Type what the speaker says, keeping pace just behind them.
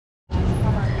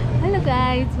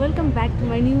guys, welcome back to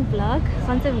my new vlog.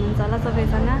 सन्चै हुनुहुन्छ होला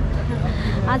सबैजना।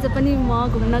 आज पनि म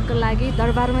घुम्नको लागि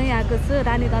दरबारमै आएको छु।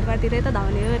 रानी दरबारतिरै त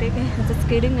धाउने हो रे के, जस्ट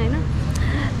किडिङ हैन।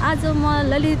 आज म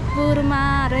ललितपुरमा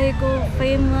रहेको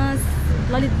फेमस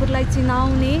ललितपुरलाई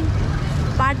चिनाउने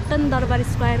पाटन दरबार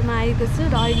स्क्वायरमा आएको छु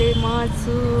र अहिले म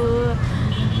छु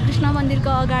कृष्ण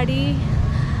मन्दिरको अगाडि।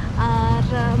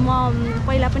 र म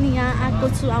पहिला पनि यहाँ आएको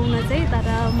छु आउन चाहिँ, तर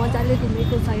मजाले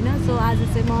घुमेको छैन। सो आज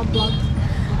चाहिँ म ब्लग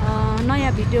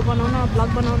नयाँ भिडियो बनाउन ब्लग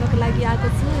बनाउनको लागि आएको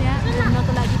छु यहाँ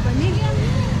घुम्नको लागि पनि।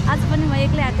 आज पनि म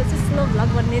एक्लै आएको छु, स्लो ब्लग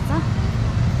भन्ने छ।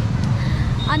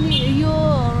 अनि यो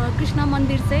कृष्ण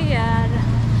मन्दिर चाहिँ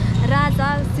राजा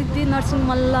सिद्धि नरसिंह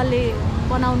मल्लले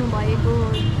बनाउनु भएको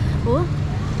हो।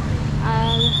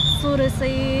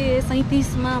 1637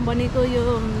 मा बनेको यो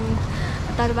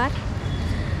दरबार।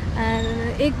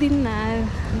 एक दिन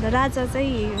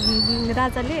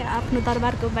राजाले आफ्नो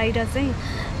दरबारको बाहिर चाहिँ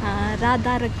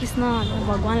राधा र कृष्ण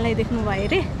भगवानलाई देख्नु भयो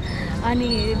अरे। अनि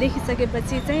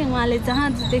देखिसकेपछि चाहिँ उहाँले जहाँ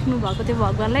देख्नु भएको थियो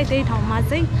भगवानलाई त्यही ठाउँमा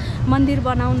चाहिँ मन्दिर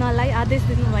बनाउनलाई आदेश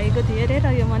दिनुभएको थियो अरे, र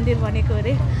यो मन्दिर बनेको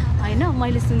अरे होइन,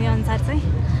 मैले सुनेअनुसार चाहिँ।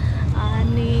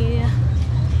 अनि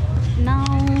नाउ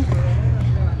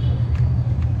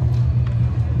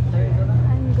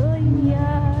I'm going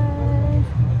here.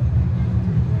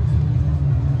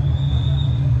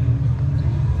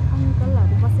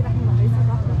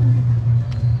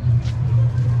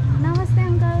 नमस्ते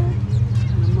अंकल।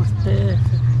 नमस्ते।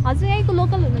 हजुर यहीँको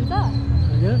लोकल हुनुहुन्छ?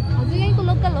 हजुर यहीँको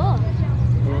लोकल हो?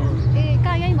 ए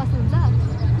कहाँ यहीँ बस्नुहुन्छ?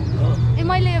 ए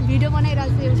मैले यो भिडियो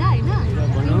बनाइरहेको छु एउटा होइन,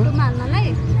 युट्युबमा हाल्नलाई।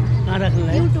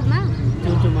 युट्युबमा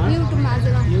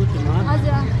हजुर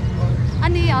हजुर।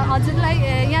 अनि हजुरलाई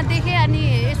यहाँ देखेँ, अनि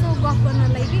यसो गफ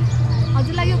गर्नलाई कि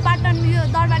हजुरलाई यो पाटन यो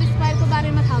दरबार स्क्वायरको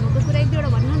बारेमा थाहा भएको कुरा एक दुईवटा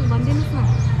भनिदिनुहोस् न।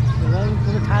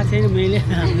 थाहा छैन मैले।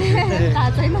 थाहा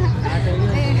छैन?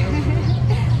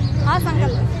 हस्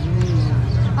अङ्कल।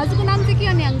 हजुरको नाम चाहिँ के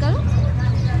हो नि अङ्कल?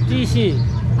 तुलसी।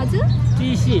 हजुर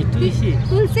तुलसी।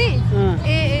 तुलसी?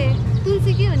 ए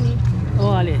तुलसी के हो नि?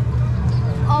 औवाले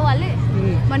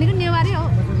भनेको नेवारी हो?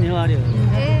 नेवारी हो।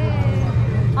 ए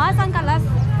हस् अङ्कल, हस्,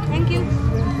 थ्याङ्क यू।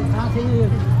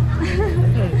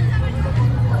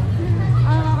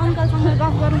 अङ्कलसँग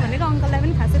गफ गरौँ भनेको, अङ्कललाई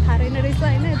पनि खासै थाहा रहेन रहेछ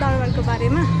होइन दरबारको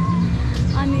बारेमा।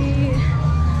 अनि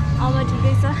अब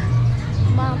ठिकै छ,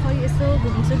 म खै यसो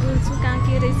घुम्छु डुल्छु, कहाँ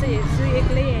के रहेछ हेर्छु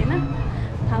एक्लै होइन।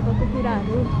 थाहा भएको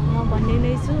कुराहरू म भन्ने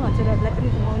नै छु, हजुरहरूलाई पनि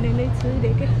घुमाउने नै छु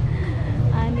देखेँ।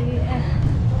 अनि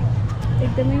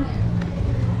एकदमै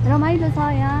रमाइलो छ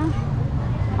यहाँ।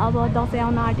 अब दसैँ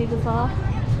आउन आँटेको छ,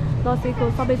 दसैँको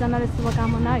सबैजनालाई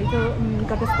शुभकामना। हिजो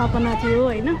घटस्थापना थियो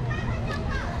होइन,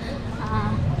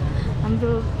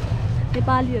 हाम्रो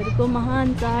नेपालीहरूको महान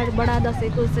चाड बडा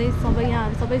दसैँको चाहिँ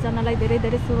सबैजनालाई धेरै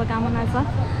धेरै शुभकामना छ।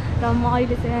 र म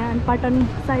अहिले चाहिँ पाटन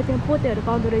सायद त्यहाँ पोतेहरू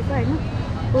पाउँदो रहेछ होइन,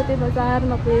 पोते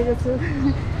बजारमा पुगेको छु।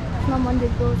 कृष्ण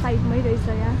मन्दिरको साइडमै रहेछ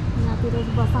यहाँतिर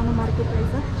बसानो मार्केट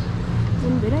रहेछ,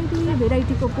 जुन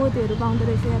भेराइटीको पोतेहरू पाउँदो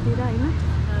रहेछ यहाँतिर होइन।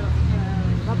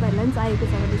 तपाईँहरूलाई पनि चाहिएको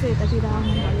छ भने चाहिँ यतातिर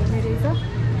आउनु भयो भने रहेछ।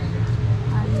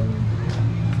 अनि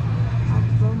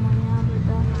अब म यहाँबाट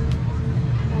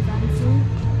जान्छु।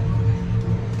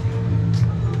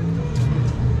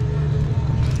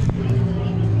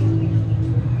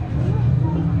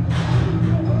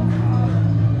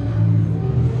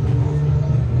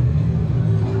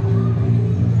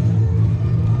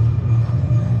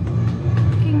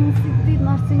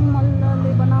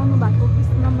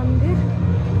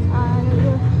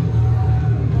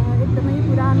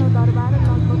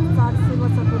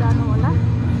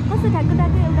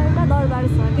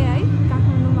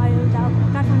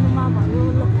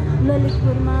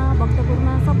 ललितपुरमा,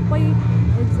 भक्तपुरमा सबै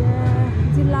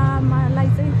जिल्लामालाई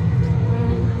चाहिँ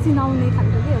चिनाउने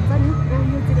खालको के हुन्छ नि,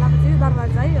 यो जिल्लामा चाहिँ दरबार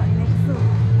छ है भन्ने यस्तो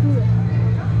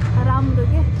राम्रो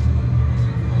के।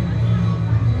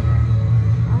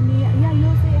 अनि यहाँ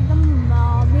यो चाहिँ एकदम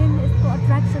मेन यसको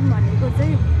एट्र्याक्सन भनेको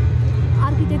चाहिँ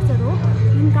आर्किटेक्चर हो।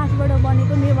 जुन काठबाट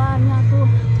बनेको यहाँको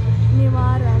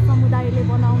नेवार समुदायले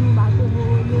बनाउनु भएको हो।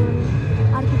 यो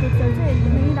आर्किटेक्चर चाहिँ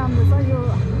एकदमै राम्रो छ। यो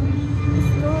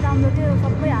यस्तो राम्रो थियो,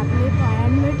 सबै हातले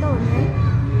ह्यान्डमेड त हुने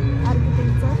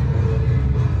आर्किटेक्चर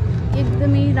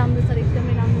एकदमै राम्रो छ,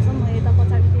 एकदमै राम्रो छ। म यता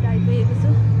पछाडितिर आइपुगेको छु।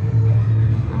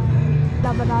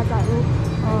 अब राजाहरू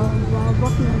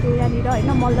बस्नुहुन्थ्यो यहाँनिर होइन,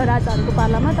 मल्ल राजाहरूको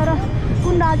पालामा। तर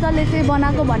कुन राजाले चाहिँ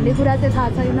बनाएको भन्ने कुरा चाहिँ थाहा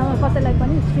छैन कसैलाई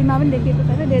पनि, हिस्ट्रीमा पनि लेखिएको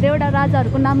छैन। धेरैवटा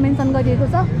राजाहरूको नाम मेन्सन गरिएको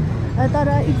छ, तर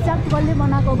एक्ज्याक्ट कसले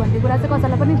बनाएको भन्ने कुरा चाहिँ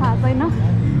कसैलाई पनि थाहा छैन।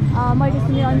 मैले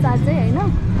सुनेअनुसार चाहिँ होइन,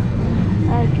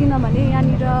 किनभने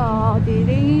यहाँनिर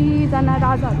धेरैजना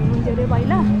राजाहरू हुनुहुन्थ्यो अरे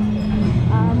पहिला,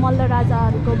 मल्ल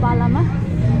राजाहरूको पालामा।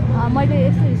 मैले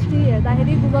यसको हिस्ट्री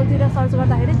हेर्दाखेरि गुगलतिर सर्च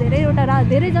गर्दाखेरि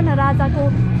धेरैजना राजाको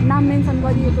नाम मेन्सन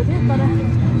गरिएको थियो, तर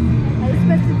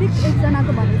स्पेसिफिक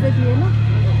एकजनाको भन्ने चाहिँ थिएन।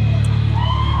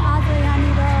 आज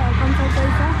यहाँनिर कन्सर्ट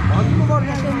रहेछ,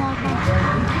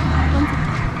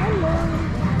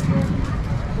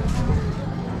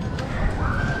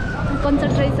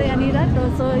 कन्सर्ट रहेछ यहाँनिर।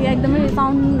 सो यहाँ एकदमै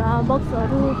साउन्ड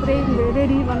बक्सहरू पुरै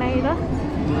रेडी बनाएर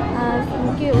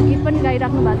के हो गीत पनि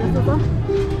गाइराख्नु भएको जस्तो छ।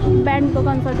 ब्यान्डको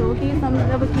कन्सर्ट हो कि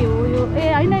अब के हो यो?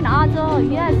 ए होइन आज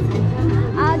यस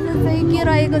आज चाहिँ के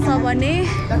रहेको छ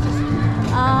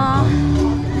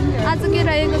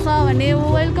भने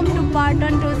welcome to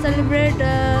Patan to celebrate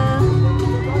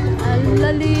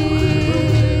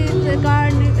Lalit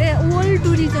world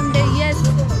tourism day. Yes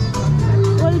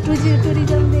world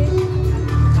tourism day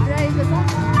रहेको छ।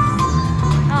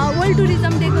 वर्ल्ड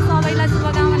टुरिज्म डेको सबैलाई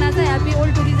शुभकामना छ। Happy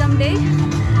world tourism day.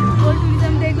 World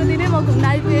tourism डेको दिनै म घुम्न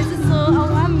आइपुगेछु। सो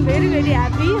आम भेरी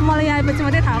ह्याप्पी। मलाई यहाँ आएपछि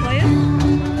मात्रै थाहा भयो।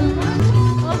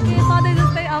 ओके, सधैँ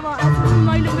जस्तै अब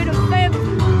मैले मेरो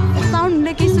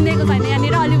साउन्डले केही सुनेको छैन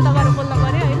यहाँनिर, अलिक तपाईँहरू बोल्नु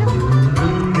पऱ्यो होइन।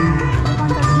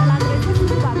 कन्सर्टमा लाग्दैछ,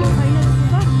 सुरु भएको छैन जस्तो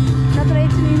छ। नत्र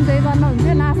एकछिन इन्जोय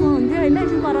गर्नुहुन्थ्यो, नाच्नुहुन्थ्यो होइन,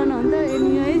 एकछिन कराउनुहुन्थ्यो।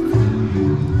 एनिवेज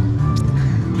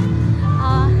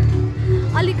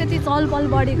अलिकति चहलपहल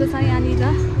बढेको छ यहाँनिर,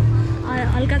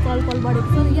 हल्का चहलपहल बढेको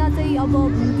छ। यहाँ चाहिँ अब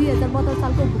 2072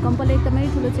 सालको भूकम्पले एकदमै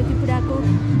ठुलो क्षति पुर्याएको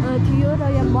थियो र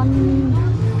यहाँ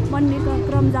बन्नेको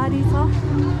क्रम जारी छ,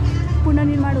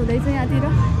 पुनर्निर्माण हुँदैछ यहाँतिर।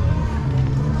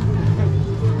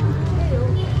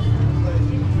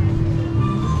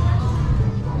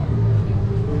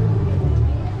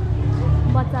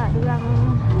 बच्चाहरू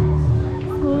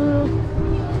स्कुल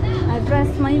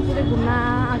ड्रेसमै पुरै घुम्न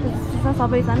आएको छ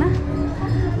सबैजना।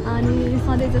 अनि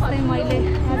सधैँ जस्तै मैले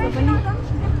आज पनि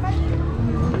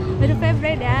मेरो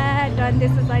फेभरेट ह्याट अनि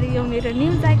त्यस पछाडि यो मेरो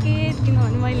न्यू ज्याकेट,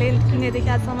 किनभने मैले किनेदेखि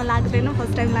आजसम्म लाग्दैन,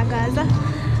 फर्स्ट टाइम लाग्यो आज।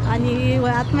 अनि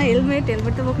हातमा हेलमेट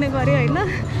त बोक्नै पऱ्यो होइन,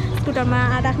 स्कुटरमा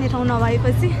राख्ने ठाउँ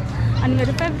नभएपछि। अनि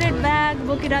मेरो फेभरेट ब्याग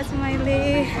बोकिरहेको छु मैले।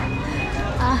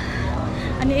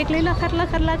 अनि एक्लै लखर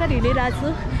हिँडिरहेको छु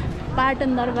पाटन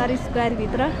दरबार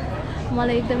स्क्वायरभित्र।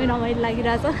 मलाई एकदमै रमाइलो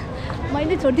लागिरहेछ।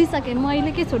 मैले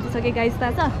के छोडिसकेँ गाइस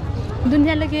थाहा छ?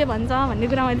 दुनियाँले के भन्छ भन्ने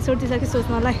कुरा मैले छोडिसकेँ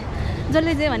सोच्नलाई।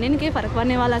 जसले जे भने नि केही फरक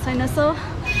पर्नेवाला छैन। सो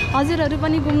हजुरहरू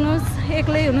पनि घुम्नुहोस्,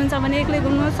 एक्लै हुनुहुन्छ भने एक्लै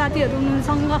घुम्नुहोस्, साथीहरू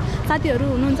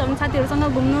हुनुहुन्छ भने साथीहरूसँग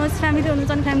घुम्नुहोस्, फ्यामिली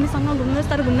हुनुहुन्छ भने फ्यामिलीसँग घुम्नुहोस्,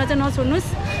 तर घुम्न चाहिँ नछोड्नुहोस्।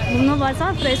 घुम्नुपर्छ,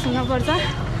 फ्रेस हुनुपर्छ।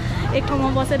 एक ठाउँमा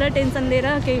बसेर टेन्सन लिएर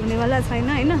केही हुनेवाला छैन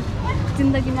होइन।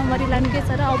 जिन्दगीमा मरिलानु के छ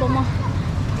र। अब म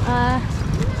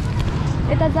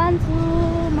यता जान्छु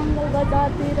मङ्गल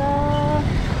बजारतिर।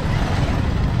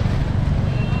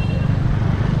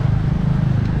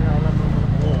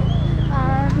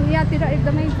 यहाँतिर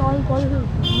एकदमै चहलपहल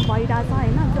भइरहेछ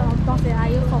होइन। दसैँ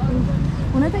आयो, सपिङ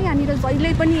हुन त यहाँनिर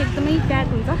जहिले पनि एकदमै प्याक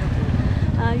हुन्छ।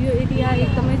 यो एरिया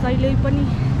एकदमै जहिले पनि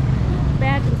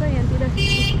प्याक हुन्छ यहाँतिर।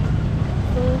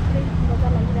 मजा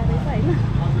लागिरहेको रहेछ होइन।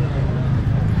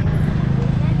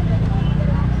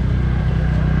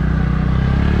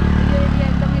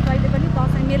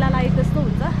 मेला लागेको जस्तो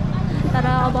हुन्छ। तर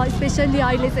अब स्पेसल्ली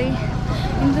अहिले चाहिँ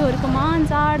हिन्दूहरूको महान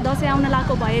चाड दसैँ आउन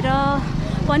लागेको भएर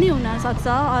पनि हुनसक्छ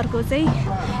अर्को चाहिँ,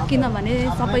 किनभने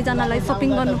सबैजनालाई सपिङ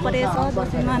गर्नु परेछ।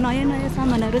 दसैँमा नयाँ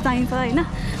सामानहरू चाहिन्छ होइन।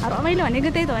 रमाइलो भनेको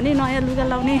त्यही त हो नि, नयाँ लुगा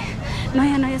लाउने,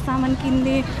 नयाँ सामान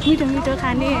किन्ने, मिठो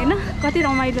खाने होइन। कति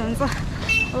रमाइलो हुन्छ।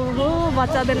 ओहो,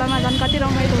 बच्चा बेलामा झन् कति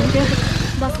रमाइलो हुन्थ्यो।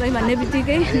 दसैँ भन्ने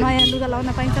बित्तिकै नयाँ लुगा लाउन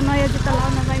पाइन्छ, नयाँ जुत्ता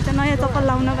लाउन पाइन्छ, नयाँ चप्पल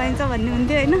लाउन पाइन्छ भन्ने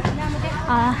हुन्थ्यो होइन।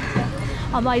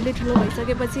 अब अहिले ठुलो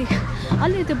भइसकेपछि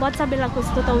अलि त्यो बच्चा बेलाको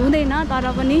जस्तो त हुँदैन, तर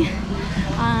पनि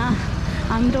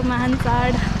हाम्रो महान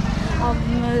चाड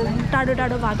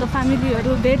टाढो भएको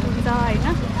फ्यामिलीहरू भेट हुन्छ होइन,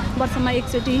 वर्षमा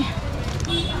एकचोटि।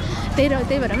 त्यही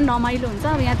भएर पनि रमाइलो हुन्छ।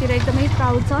 अब यहाँतिर एकदमै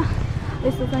क्राउड छ।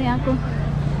 यस्तो छ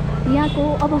यहाँको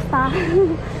अवस्था।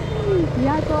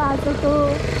 यहाँको आजको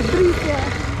दृश्य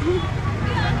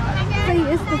चाहिँ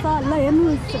यस्तो छ। ल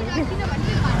हेर्नुहोस्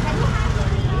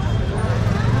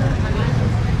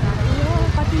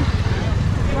कति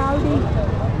क्राउडी।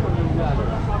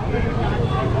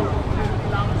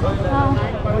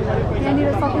 यहाँनिर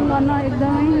सपिङ गर्न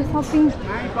एकदमै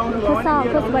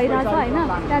खुस भइरहेछ होइन।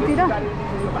 त्यहाँतिर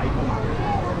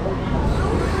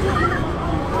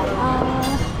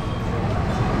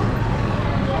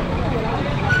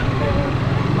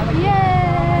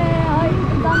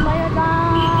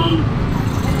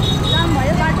जाम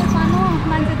भयो बाटो सानो,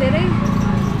 मान्छे धेरै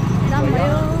जाम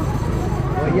भयो।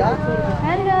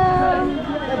 हेलो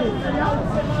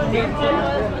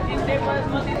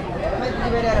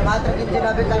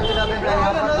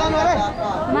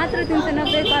मात्र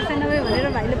 390 कर व्यापार छैन भनेर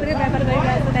भाइले पुरै व्यापार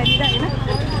गरिरहेको छ त्यहाँनिर होइन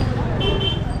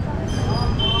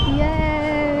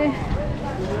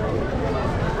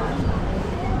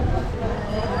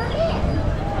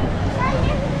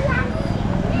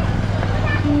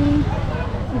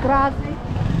ग्राहक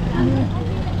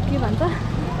के भन्छ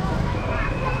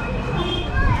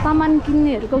सामान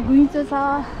किन्नेहरूको घुइँचो छ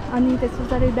अनि त्यस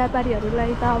पछाडि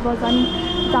व्यापारीहरूलाई त अब झन्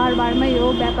चाडबाडमै हो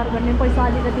व्यापार गर्ने पैसा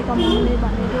अलिकति कमाउने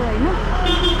भनेको होइन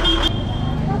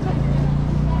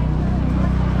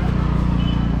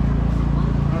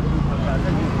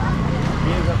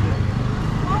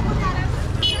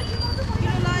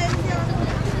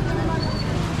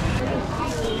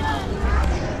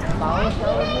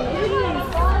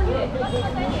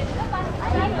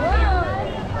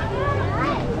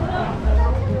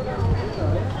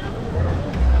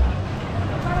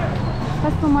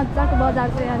कस्तो मजाको बजार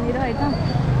छ यहाँनिर होइन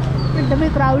एकदमै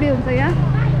क्राउडी हुन्छ यहाँ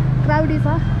क्राउडी छ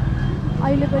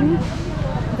अहिले पनि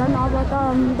झन् अब त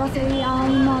दसैँ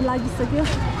आउन लागिसक्यो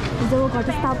जो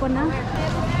घटस्थापना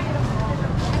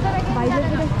भाइले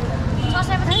पुरै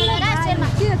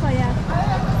के छ यहाँ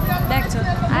ब्याग छ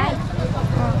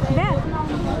ब्याग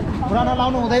पुरानो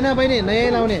लाउनु हुँदैन बहिनी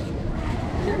नयाँ लाउने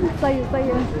सही सही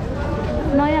हो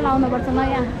नयाँ लाउनुपर्छ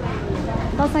नयाँ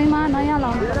दसैँमा नयाँ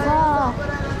लाउनुपर्छ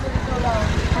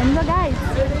हाम्रो गाई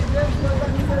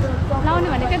लाउने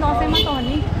भनेकै दसैँमा त हो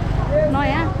नि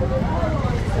नयाँ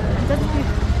जति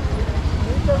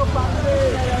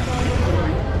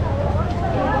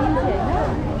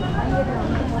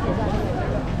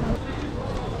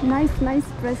नाइस नाइस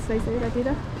ड्रेस रहेछ यतातिर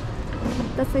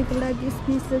दसैँको लागि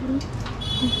स्पेसली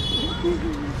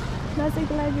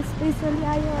दसैँको लागि स्पेसली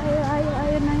आयो आयो आयो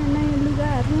आयो नयाँ नयाँ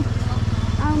लुगाहरू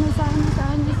आउनुहोस्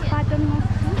पाटनमा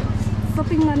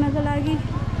सपिङ गर्नको लागि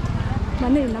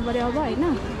भन्दै हिँड्नु पऱ्यो अब होइन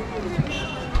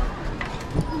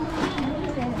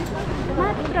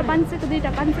मात्र 500 को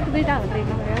दुईवटा 500 को दुईवटा भनेर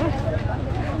हिँड्नु पऱ्यो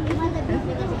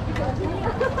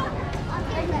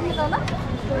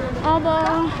अब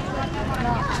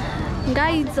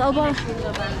गाइज अब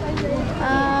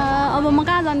म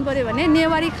कहाँ जानु पऱ्यो भने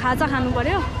नेवारी खाजा खानु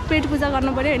पऱ्यो पेट पूजा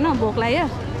गर्नु पऱ्यो होइन भोक लाग्यो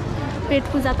पेट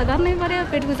पूजा त गर्नै पऱ्यो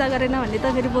पेट पूजा गरेन भने त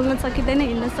फेरि बोल्न सकिँदैन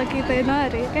हिँड्न सकिँदैन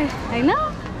अरे क्या होइन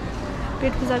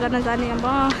पेट पूजा गर्न जाने अब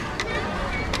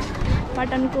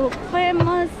पाटनको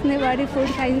फेमस नेवारी फुड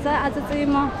खाइन्छ आज चाहिँ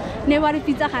म नेवारी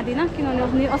पिज्जा खाँदिनँ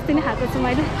किनभने अस्ति नै खाएको छु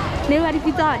मैले नेवारी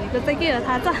पिज्जा भनेको चाहिँ के हो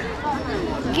थाहा छ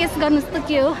गेस गर्नुहोस् त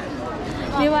के हो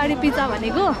नेवारी पिज्जा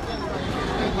भनेको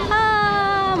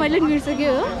मैले पनि बिर्सेँ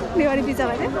हो नेवारी पिज्जा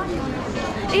भने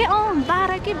ए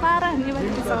 12 के 12 नेवारी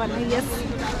पिज्जा भन्ने यस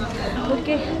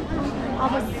ओके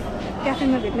अब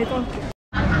क्याफेमा भेट्ने त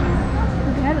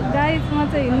गाइज म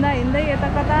चाहिँ हिँड्दै यता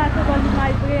कताको गल्लीमा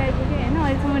आइपुगेँ होइन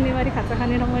अहिलेसम्म नेवारी खाजा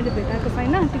खानेर मैले भेटाएको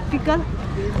छैन टिपिकल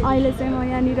अहिले चाहिँ म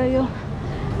यहाँनिर यो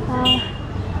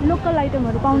लोकल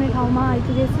आइटमहरू पाउने ठाउँमा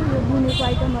आइपुगेको छु यो बुनेको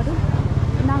आइटमहरू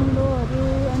नाङ्लोहरू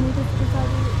अनि त्यस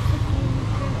पछाडि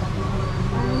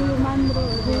यो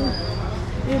मान्द्रोहरू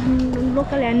यो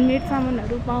लोकल ह्यान्डमेड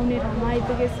सामानहरू पाउने ठाउँमा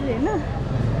आइपुगेको छु होइन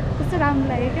कस्तो राम्रो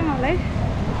लाग्यो क्या मलाई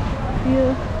यो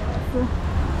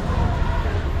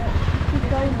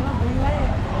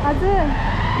हजुर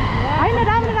होइन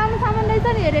राम्रो राम्रो सामान रहेछ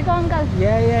नि हेरेको अङ्कल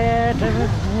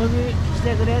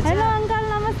हेलो अङ्कल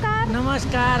नमस्कार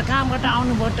नमस्कार कहाँबाट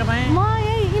आउनुभयो तपाईँ म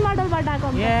यही इमाडलबाट आएको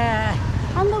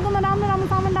अङ्कलकोमा राम्रो राम्रो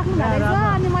सामान राख्नु भएको रहेछ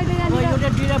अनि मैले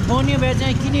यहाँनिर बोनी भए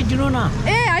चाहिँ किनिदिनु न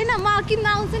ए होइन म किन्न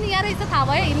आउँछु नि यहाँ रहेछ थाहा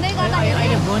भयो हिँड्दै गर्दाखेरि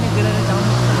अहिले बोनी गरेर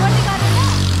जाउनु बोनी गरेर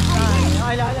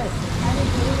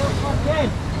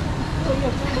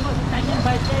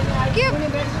के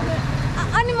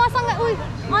अनि मसँग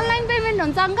अनलाइन पेमेन्ट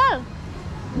हुन्छ अङ्कल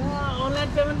अनलाइन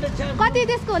पेमेन्ट कति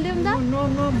त्यसको हुन्छ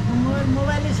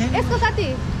मोबाइलै छैन यसको कति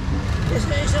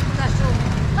यसको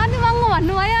 150 कति महँगो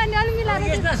भन्नुभयो अनि अलिक मिलाएर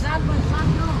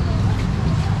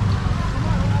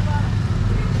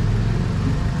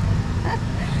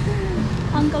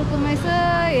अङ्कलकोमा यसो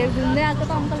घुम्दै आएको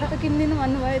त अङ्कलले त किनिदिनु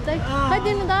भन्नुभयो चाहिँ खै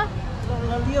दिनु त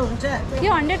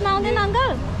यो 100 मा आउँदैन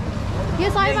अङ्कल यो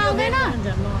 100 मा आउँदैन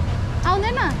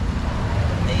आउँदैन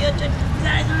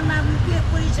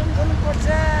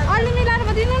अलि मिलाएर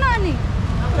दिनु न अनि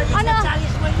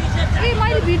ए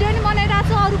मैले भिडियो नि बनाइरहेको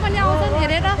छु अरू पनि आउँछन्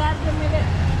हेरेर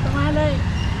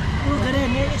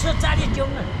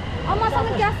अब मसँग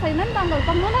क्यास छैन नि त अङ्कल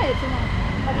कम्नु न हेर्छु म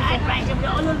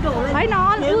होइन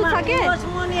ऊ छ के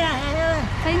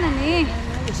छैन नि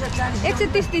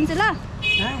 130 दिन्छु ल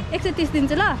 130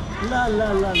 दिन्छु ल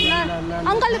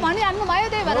अङ्कलले भनिहाल्नु भयो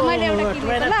त्यही भएर मैले एउटा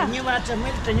किनेको ल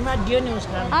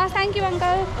थ्याङ्क यू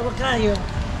अङ्कल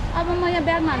अब म यहाँ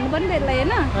ब्यागमा हाल्नु पनि त्यसलाई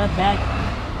होइन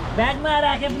ब्यागमा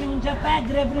राखे पनि हुन्छ प्याक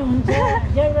गरे पनि हुन्छ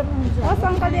जे गरे पनि हुन्छ हस्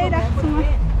अङ्कल यही राख्छु म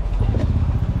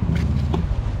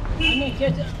अनि के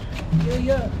छ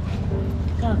यो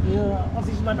कहाँ यो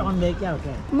अफिसबाट आउँदै क्या हो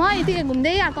क्या म यतिकै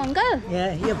घुम्दै आएको अङ्कल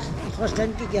यो फर्स्ट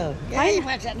टाइम कि क्या हो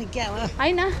क्या हो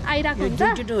होइन आइरहेको हुन्छ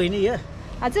जुटो होइन यो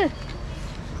हजुर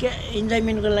के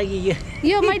इन्जोयमेन्टको लागि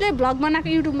यो मैले भ्लग बनाएको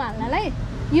युट्युबमा हाल्नलाई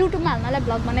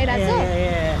भ्लग बनाइरहेको छु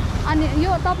अनि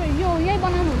यो तपाईँ यो यही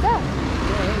बनाउनुहुन्छ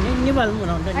नेपालमा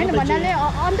बनाउँछ होइन भन्नाले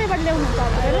अन्त्यबाट ल्याउनुहुन्छ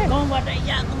तपाईँले गाउँबाट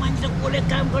यहाँको मान्छे कसले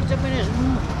काम गर्छ पनि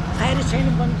खाएर छैन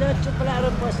भन्छ चुप लगाएर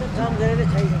बस्छ काम गरेर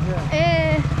खाइन्छ ए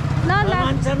ल ल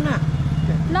मान्छ न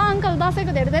ल अङ्कल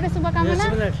दसैँको धेरै धेरै शुभकामना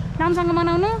राम्रोसँग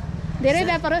मनाउनु धेरै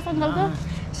व्यापार होस् अङ्कलको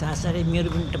साथसाथै मेरो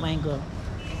पनि तपाईँको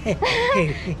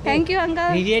थ्याङ्क यू अङ्कल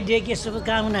रेडियोको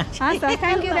शुभकामना हस्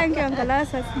थ्याङ्क यू अङ्कल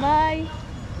हस् हस् by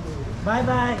by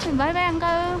by by by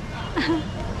uncle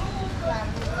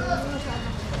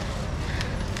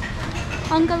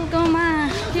अङ्कलकोमा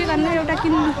के गर्नु एउटा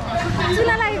किन्नु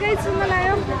चुना लाग्यो चुना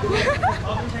लाग्यो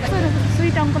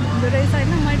स्विट अङ्कल हुँदो रहेछ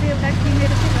होइन मैले एउटा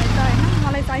किनेर चाहिँ भएछ होइन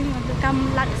मलाई चाहिँ काम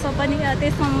लाग्छ पनि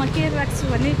त्यसमा म के राख्छु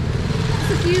भने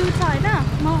क्युट छ होइन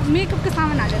म मेकअपको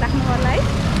सामान हालेर राख्नु पर्ला है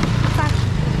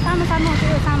सानो सानो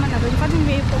त्यो सामानहरू पनि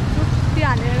मेकअपको त्यो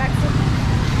हालेर राख्छु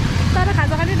तर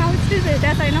खाजा खाने ठाउँ स्टिल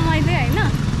भेटेको छैन मैले होइन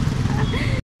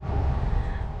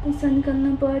पैसा निकाल्नु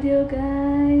पऱ्यो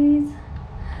गाइज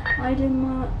अहिले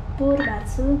म पोर भएको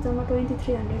छु जम्मा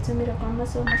 2300 छ मेरो अकाउन्टमा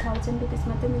सो म 1000 रुपिस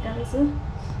मात्रै निकालेको छु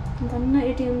धन्न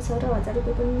एटिएम छ र 1000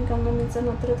 रुपियाँ पनि निकाल्न मिल्छ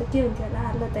नत्र त के हुन्थ्यो होला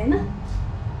हालत होइन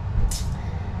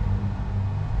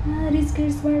रिच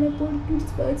किड्सबाट पोर किड्स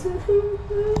भएछ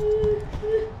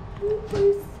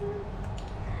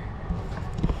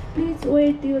please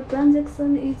weight your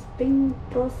transaction is being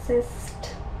processed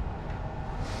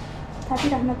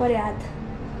थापिराख्नु पऱ्यो हात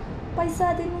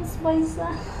पैसा दिनुहोस् पैसा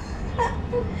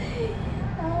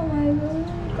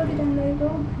कति टाइम लागेको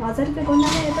 1000 रुपियाँ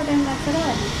गर्नलाई यता टाइम लाग्छ र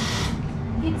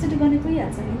एकचोटि गर्ने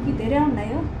पुगिहाल्छ नि कि धेरै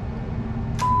आउनुभयो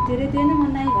धेरै त्यो नै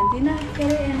मन आयो भन्दिनँ के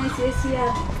अरे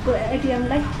एनएसएसियाको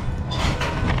एटिएमलाई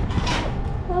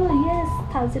ओ यस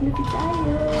 1000 रुपिस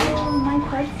आयो my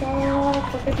first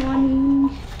pocket money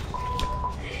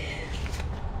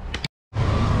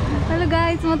hello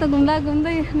guys म त घुम्दा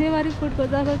घुम्दै नेवारी फुड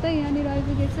खोज्दा चाहिँ यहाँनिर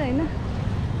आइपुगेको छु होइन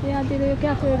यहाँतिर यो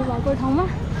क्याफेहरू भएको ठाउँमा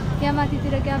यहाँ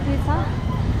माथितिर क्याफे छ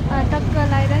टक्क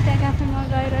लगाएर त्यहाँ क्याफेमा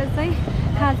गएर चाहिँ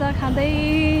खाजा खाँदै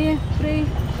पुरै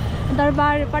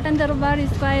पटन दरबार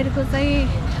स्क्वायरको चाहिँ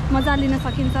मजा लिन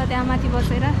सकिन्छ त्यहाँ माथि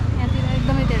बसेर यहाँतिर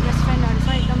एकदमै धेरै रेस्टुरेन्टहरू छ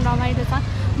एकदम रमाइलो छ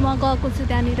म गएको छु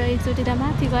त्यहाँनिर एकचोटि त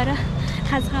माथि गएर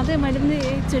खाजा खाँदै मैले पनि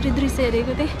एकचोटि दृश्य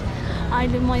हेरेको थिएँ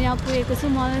अहिले म यहाँ पुगेको छु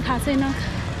मलाई थाहा छैन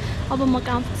अब म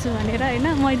कहाँ पुग्छु भनेर होइन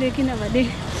मैले किनभने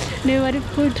Newari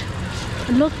food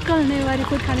local Newari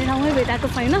food खाने ठाउँमै भेटाएको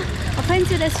छैन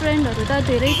फेन्सी रेस्टुरेन्टहरू त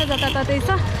धेरै छ जताततै छ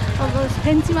अब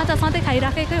फेन्सीमा त सधैँ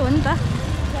खाइराखेकै हो नि त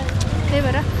त्यही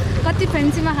भएर कति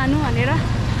फेन्सीमा खानु भनेर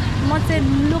म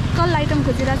चाहिँ लोकल आइटम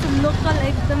खोजिरहेको छु लोकल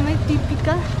एकदमै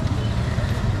टिपिकल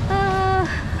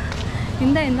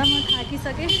हिँड्दा हिँड्दा म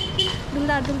थाकिसकेँ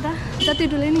डुल्दा जति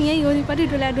डुले नि यहीँ वरिपरि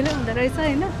डुले हुँदो रहेछ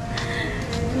होइन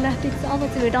ल ठिक छ अब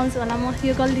चाहिँ भेटाउँछु होला म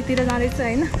यो गल्लीतिर जाँदैछु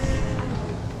होइन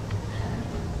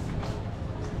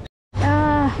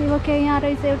ओके यहाँ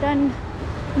रहेछ एउटा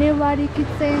नेवारी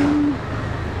किचन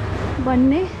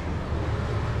भन्ने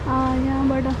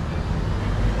यहाँबाट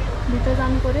भित्र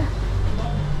जानु पऱ्यो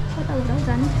कताबाट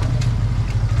जाने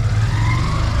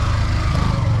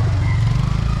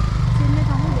चिन्ने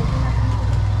ठाउँमै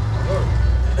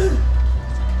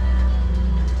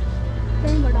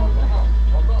त्यहीँबाट आउँछ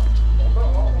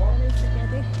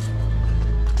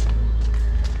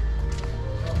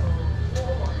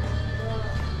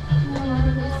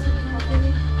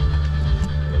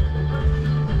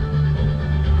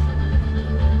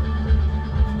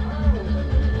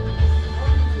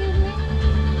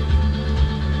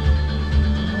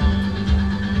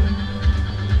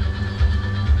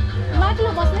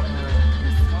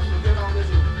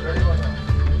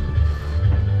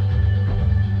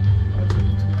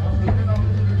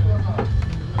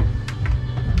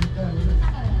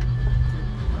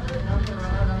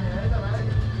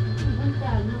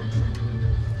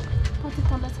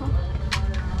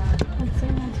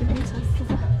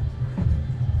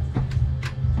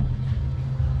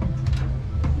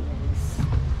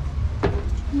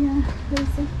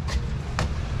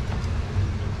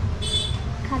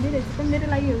खाली रहेछ त मेरो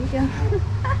लागि हो कि क्या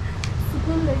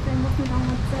सुकुन रहेछ बस्नु ठाउँ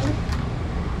मजाले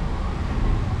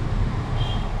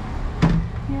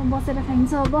यहाँ बसेर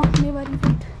खाइन्छ अब नेवारी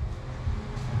फुड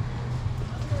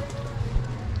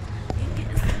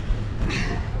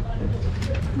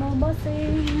म बस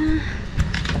चाहिँ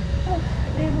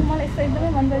टेबल मलाई यस्तो एकदमै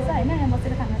मनपर्छ होइन यहाँ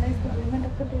बसेर खानालाई यस्तो भुइँमा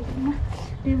टक्क टेबलमा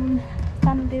टेबल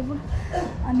सानो टेबल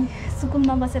अनि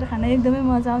सुकुनमा बसेर खाना एकदमै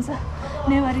मजा आउँछ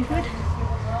नेवारी फुड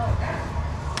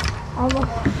अब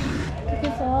के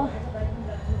छ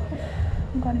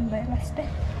गर्मी भयो लास्टै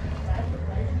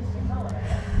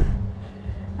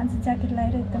आज ज्याकेट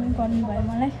लगाएर एकदमै गर्मी भयो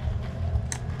मलाई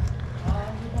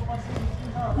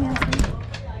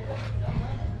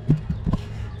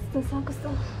कस्तो छ कस्तो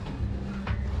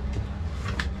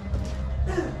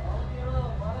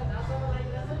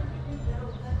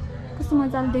कस्तो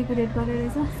मजाले डेकोरेट गरेर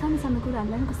रहेछ सानो सानो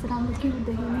कुराहरूलाई पनि कस्तो राम्रो क्युट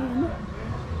देखिने होइन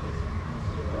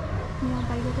यहाँ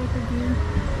बाहिरको एउटा भ्यू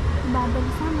बादल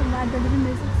सानो बादल पनि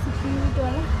रहेछ कस्तो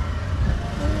क्युटवाला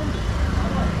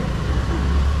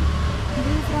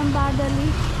भ्यू फ्रम बादली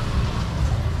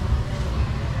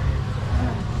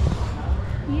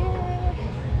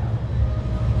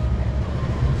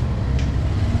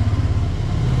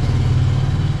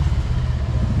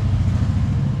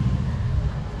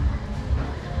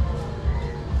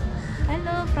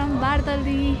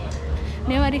बारदली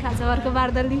नेवारी खाजा घरको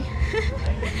बारदली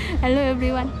हेलो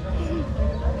एभ्रिवान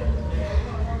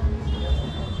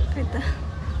खै त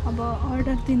अब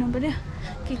अर्डर दिनु पऱ्यो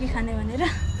के खाने भनेर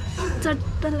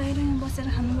चट्ट लगाएर यहाँ बसेर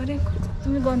खानु पऱ्यो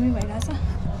एकदमै गर्मी भइरहेछ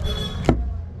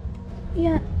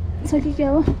यहाँ छ कि क्या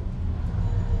हो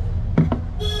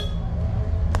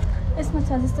यसमा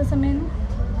छ जस्तो छ मेनु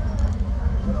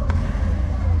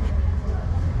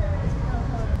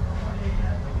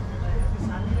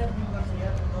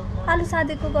आलु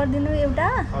सादेको गरिदिनु एउटा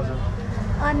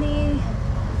अनि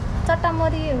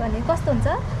चट्टामरी भने कस्तो हुन्छ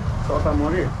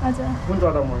चट्टामरी हजुर कुन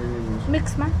चट्टामरी लिनुहुन्छ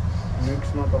मिक्समा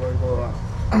तपाईँको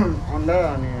अन्डा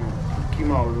अनि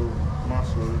किमाहरू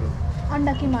मासुहरू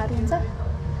अन्डा किमाहरू हुन्छ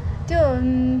त्यो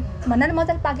भन्नाले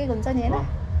मजाले पाकेको हुन्छ नि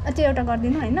होइन त्यो एउटा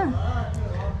गरिदिनु होइन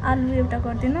आलु एउटा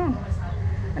गरिदिनु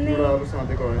अनि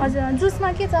हजुर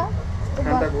जुसमा के छ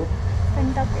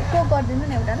फेन्टाको कोक गरिदिनु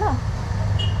नि एउटा ल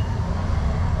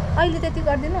अहिले त्यति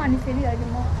गरिदिनु अनि फेरि अहिले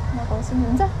म मगाउँछु नि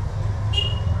हुन्छ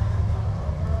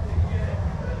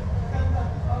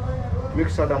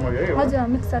मिक्स चट्टामरी है हजुर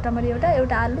मिक्स चट्टामरी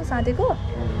एउटा आलु साँधेको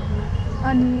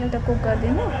अनि एउटा कोक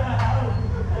गरिदिनु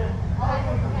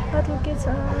अरू के छ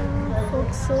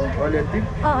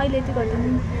अहिले यति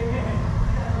गरिदिनु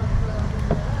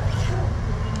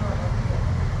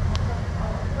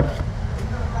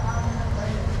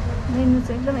मेनु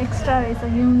चाहिँ एकदम एक्स्ट्रा रहेछ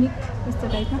युनिक यस्तो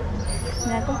टाइपमा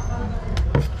यहाँको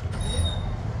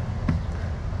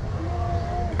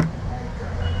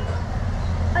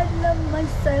आई लभ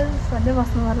माइसेल्फ भन्दै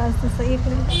बस्नुवाला जस्तो छ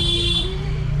एक्लै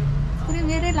पुरै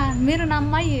मेरो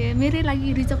नाममै मेरै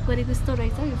लागि रिजर्भ गरेको जस्तो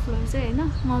रहेछ यो फ्लोर चाहिँ होइन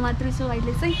म मात्रै छु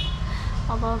अहिले चाहिँ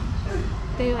अब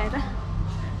त्यही भएर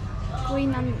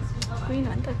क्विन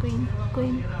भन्छ क्विन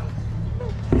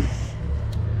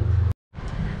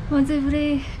म चाहिँ पुरै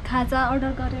खाजा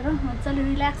अर्डर गरेर मजाले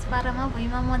रिल्याक्स पारामा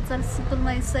भुइँमा मजाले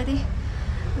सुकुलमा यसरी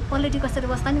क्वालिटी कसरी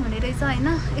बस्दा नि हुने रहेछ होइन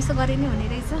यसो गरे नि हुने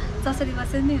रहेछ जसरी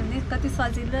बसे नि हुने कति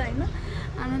सजिलो होइन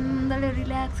आनन्दले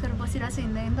रिल्याक्स गरेर बसिरहेको छु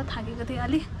हिँड्दा थाकेको थिएँ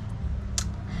अलिक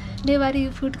नेवारी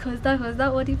फुड खोज्दा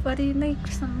वरिपरि नै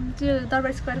त्यो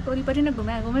दरबार स्क्वायरको वरिपरि नै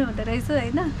घुमाइ हुँदो रहेछ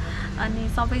होइन अनि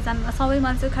सबै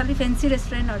मान्छे खालि फेन्सी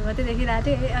रेस्टुरेन्टहरू मात्रै देखिरहेको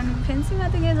थिएँ अनि फेन्सीमा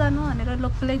त के जानु भनेर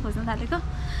लोकलै खोज्नु थालेको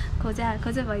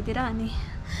खोजे भइदिएर अनि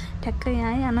ठ्याक्कै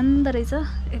यहाँ है आनन्द रहेछ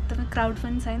एकदमै क्राउड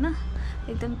पनि छैन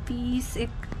एकदम पिस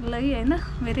एक्लै होइन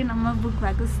मेरै नाममा बुक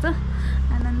भएको जस्तो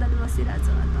आनन्दले बसिरहेको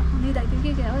छु म त निदाइदिउँ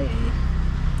कि क्या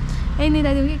हो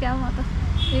निदाइदिउँ कि क्या हो म त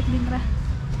एक दिन र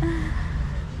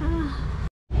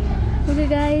ओके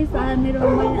गाइस मेरो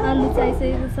मैले आलु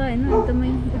चाहिसकेको छ होइन एकदमै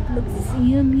इट लुक्स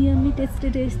यमी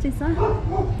टेस्टी छ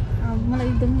मलाई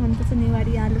एकदमै मनपर्छ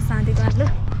नेवारी आलु साँधेको आलु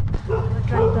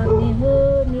ट्राई गर्ने हो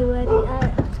नेवारी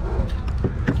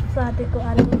साँधेको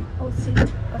आलु ओ सिट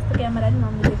कस्तो क्यामेरा नि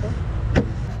नमिलेको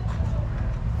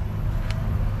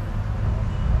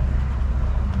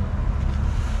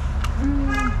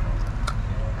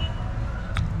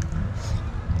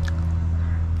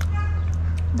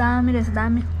दामी रहेछ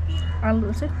दामी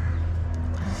आलु चाहिँ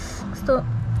कस्तो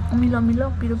मिलो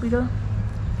पिरो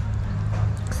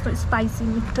कस्तो स्पाइसी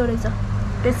मिठो रहेछ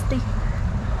टेस्टी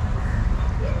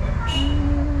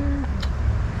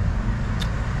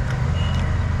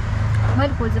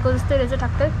मैले खोजेको जस्तै रहेछ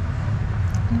ठ्याक्कै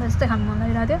यस्तै खानु मन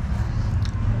लागिरहेको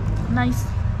थियो nice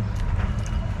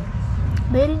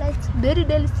very nice very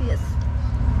delicious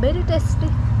very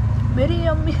tasty very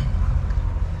yummy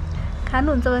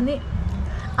खानुहुन्छ भने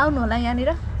आउनु होला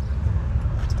यहाँनिर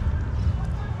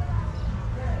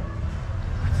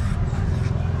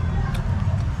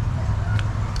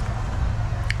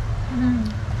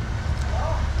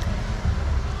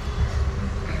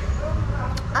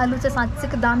आलु चाहिँ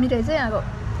साँच्चैको दामी रहेछ यहाँको।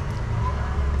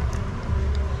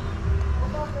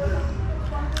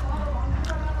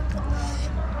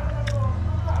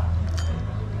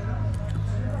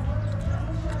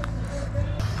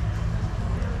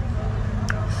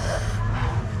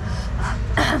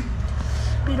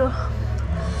 पिरो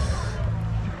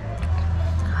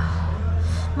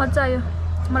मजा आयो।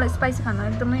 मलाई स्पाइसी खाना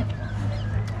एकदमै,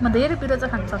 म धेरै पिरो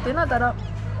चाहिँ खान सक्दिनँ तर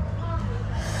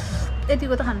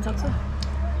यतिको त खान सक्छु।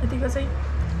 यतिको चाहिँ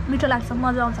मिठो लाग्छ,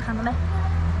 मजा आउँछ खानलाई।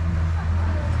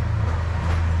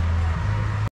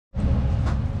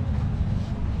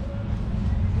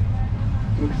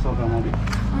 मिक्स सदामरी।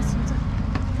 हस् हुन्छ,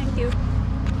 थ्याङ्क यू।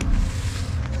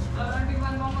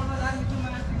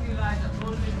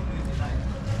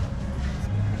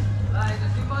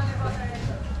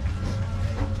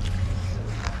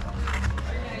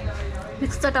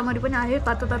 मिक्स चटामरी पनि आयो,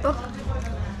 तातो तातो।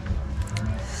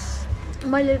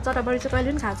 मैले चटामरी चाहिँ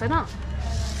कहिले पनि खाएको छैन,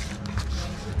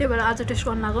 त्यही भएर आज टेस्ट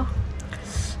गर्नु लाग्यो।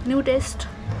 New test.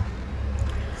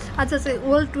 आज चाहिँ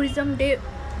वर्ल्ड टुरिज्म डे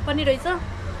पनि रहेछ।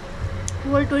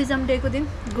 वर्ल्ड टुरिज्म डेको दिन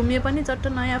घुम्यो पनि, चट्ट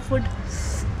नयाँ फुड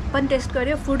पनि टेस्ट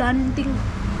गऱ्यो। Food hunting,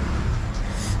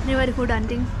 Newari food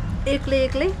hunting. एक्लै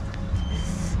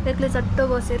चट्ट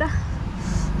बसेर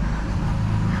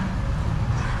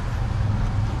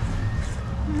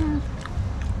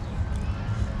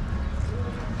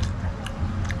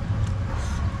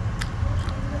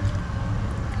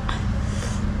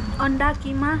अन्डा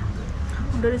किमा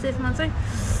हुँदो रहेछ यसमा चाहिँ।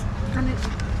 अनि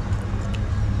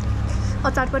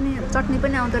अचार पनि, चटनी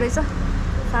पनि आउँदो रहेछ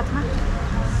साथमा।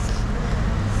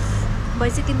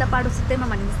 भैँसी किन्दा पाडो सित्तैमा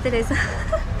भने जस्तै रहेछ।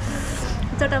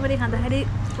 चटामरी खाँदाखेरि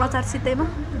अचार सित्तैमा।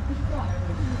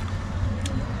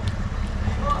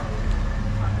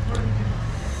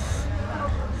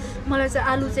 मलाई चाहिँ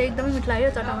आलु चाहिँ एकदमै मिठो लाग्यो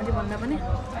चटामरी भन्दा पनि।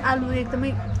 आलु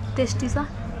एकदमै टेस्टी छ।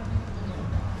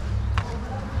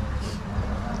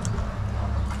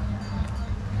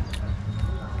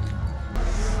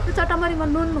 चटामरीमा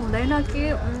नुन हुँदैन कि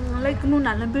लाइक नुन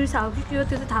हाल्न बिर्सा हो कि के हो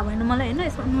त्यो चाहिँ थाहा भएन मलाई होइन।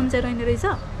 यसमा नुन चाहिँ रहेने रहेछ।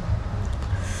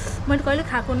 मैले कहिले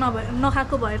खाएको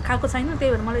नखाएको भएर खाएको छैन,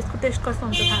 त्यही भएर मलाई यसको टेस्ट कस्तो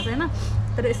हुन्छ थाहा छैन।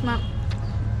 तर यसमा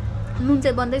नुन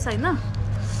चाहिँ बन्दै छैन।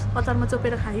 अचारमा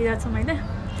चोपेर खाइरहेको छु मैले।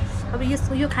 अब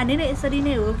यो खाने नै यसरी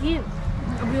नै हो कि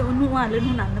अब यो उहाँहरूले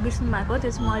नुन हाल्न बिर्सिनु भएको हो,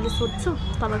 त्यो चाहिँ म अहिले सोध्छु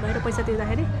तल गएर पैसा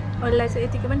तिर्दाखेरि। अहिलेलाई चाहिँ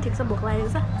यतिकै पनि ठिक छ, भोक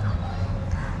लागेको छ।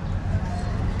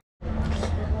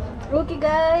 ओके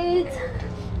गाइज,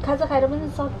 खाजा खाएर पनि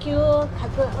सक्यो।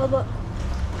 खाजा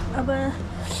अब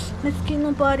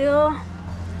निस्किनु पर्यो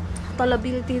तल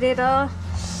बिल तिरेर।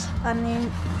 अनि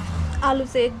आलु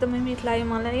चाहिँ एकदमै मिठो लाग्यो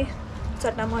मलाई।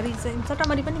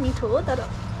 चटामरी पनि मिठो हो, तर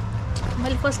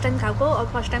मैले फर्स्ट टाइम खाएको। अब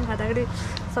फर्स्ट टाइम खाँदाखेरि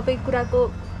सबै कुराको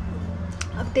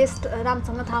टेस्ट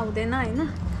राम्रोसँग थाहा हुँदैन होइन।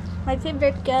 माई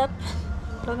फेभरेट क्याप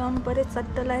लगाउनु पऱ्यो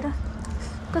चट्ट लगाएर।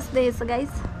 कस्तो देखेछ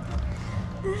गाइज?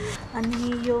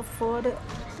 अनि यो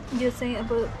चाहिँ अब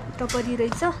टपरी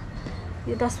रहेछ।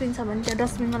 यो डस्टबिन छ भने त्यहाँ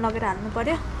डस्टबिनमा लगेर हाल्नु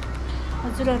पऱ्यो।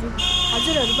 हजुरहरू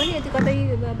पनि यदि कतै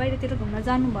बाहिरतिर घुम्न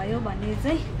जानुभयो भने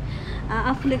चाहिँ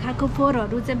आफूले खाएको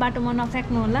फोहोरहरू चाहिँ बाटोमा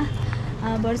नफ्याँक्नु होला।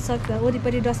 वर्षक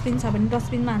वरिपरि डस्टबिन छ भने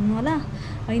डस्टबिनमा हाल्नु होला,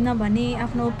 होइन भने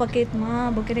आफ्नो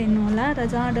पकेटमा बोकेर हिँड्नु होला। र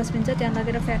जहाँ डस्टबिन छ त्यहाँ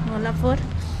लगेर फ्याँक्नु होला फोहोर।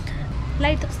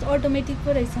 लाइट कस्तो अटोमेटिक पो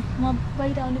रहेछ। म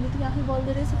बाहिर आउने बित्तिकै आफै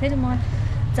बल्दो रहेछ, फेरि म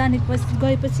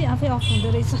गएपछि आफै अफ हुँदो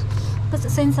रहेछ। कस्तो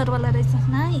सेन्सरवाला रहेछ।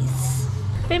 नाइस।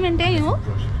 पेमेन्ट त्यही हो।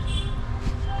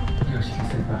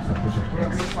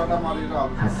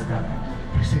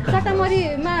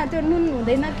 चटामरीमा त्यो नुन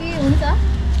हुँदैन कि हुन्छ?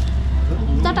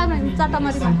 चटामरीमा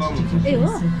ए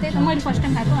हो, त्यही त मैले फर्स्ट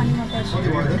टाइम खाएको। अनि म त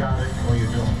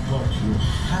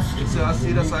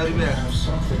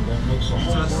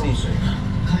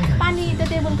पानी त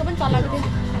टेबलको पनि चलाएको थियो।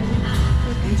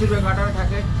 300 रुपये काटेर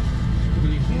ठ्याक्कै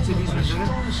 320 रुपये।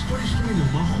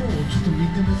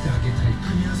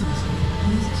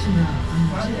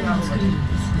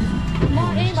 म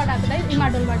यहीँबाट आएको दाइ,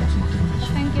 इमाडोलबाट।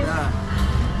 Thank you.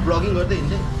 ब्लगिङ गर्दै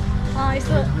हिँड्दै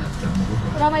यसो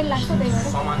रमाइलो लाग्छ त्यही भएर।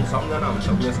 सामान सम्झना हुन्छ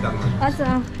बुझेसकालमा। अच्छा,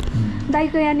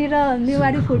 दाइको यहाँनिर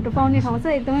नेवारी फुड पाउने ठाउँ छ,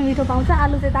 एकदमै मिठो पाउँछ।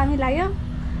 आलु चाहिँ दामी लाग्यो।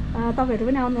 तपाईँहरू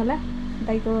पनि आउनु होला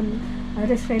दाइको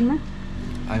रेस्टुरेन्टमा।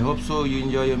 I hope so you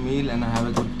enjoy your meal and have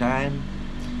a good time.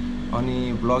 अनि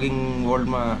ब्लगिङ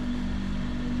वर्ल्डमा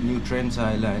न्यू ट्रेन्ड छ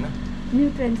अहिले होइन? न्यू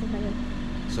ट्रेन्ड छ दाइ।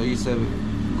 So it's a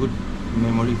good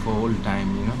memory for all time,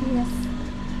 you know. यस,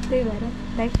 त्यही भएर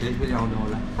दाइ फेरि आउँदै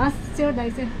होला। हस् स्योर दाइ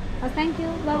चाहिँ। हस्, thank you,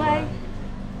 by by.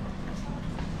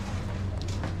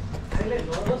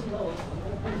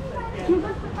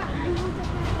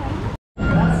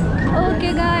 Okay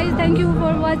Okay guys, thank you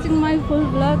for watching my full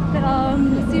vlog.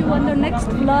 See you on the next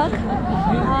vlog.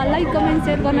 Like, comment,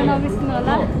 share गर्न नबिर्सनु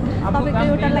होला. तपाईको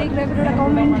एउटा लाइक र एउटा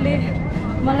कमेन्टले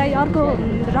मलाई अर्को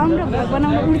राम्रो भ्लग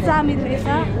बनाउन ऊर्जा मिल्दैछ.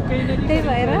 त्यही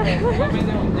भएर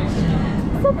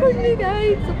support me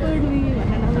guys, support me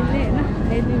भन्न नबिर्सनु हैन.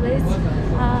 Anyways,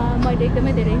 मैले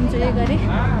एकदमै धेरै इन्जोय गरेँ.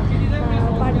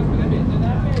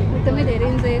 एकदमै धेरै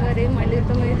इन्जोय गरेँ. मैले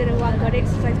एकदमै धेरै वाक गरेँ,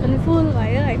 एक्सर्साइज पनि फुल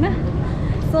भयो हैन.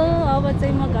 सो अब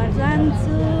चाहिँ म घर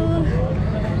जान्छु.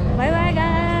 By by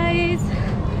guys,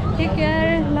 take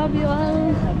care, love you all,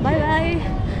 by by.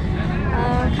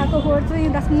 खाएको फोहोर चाहिँ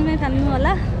डस्टबिनमै फाल्नु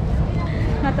होला,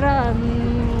 नत्र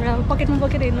पकेटमा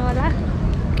बोकेर हिँड्नु होला.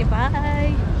 Okay by.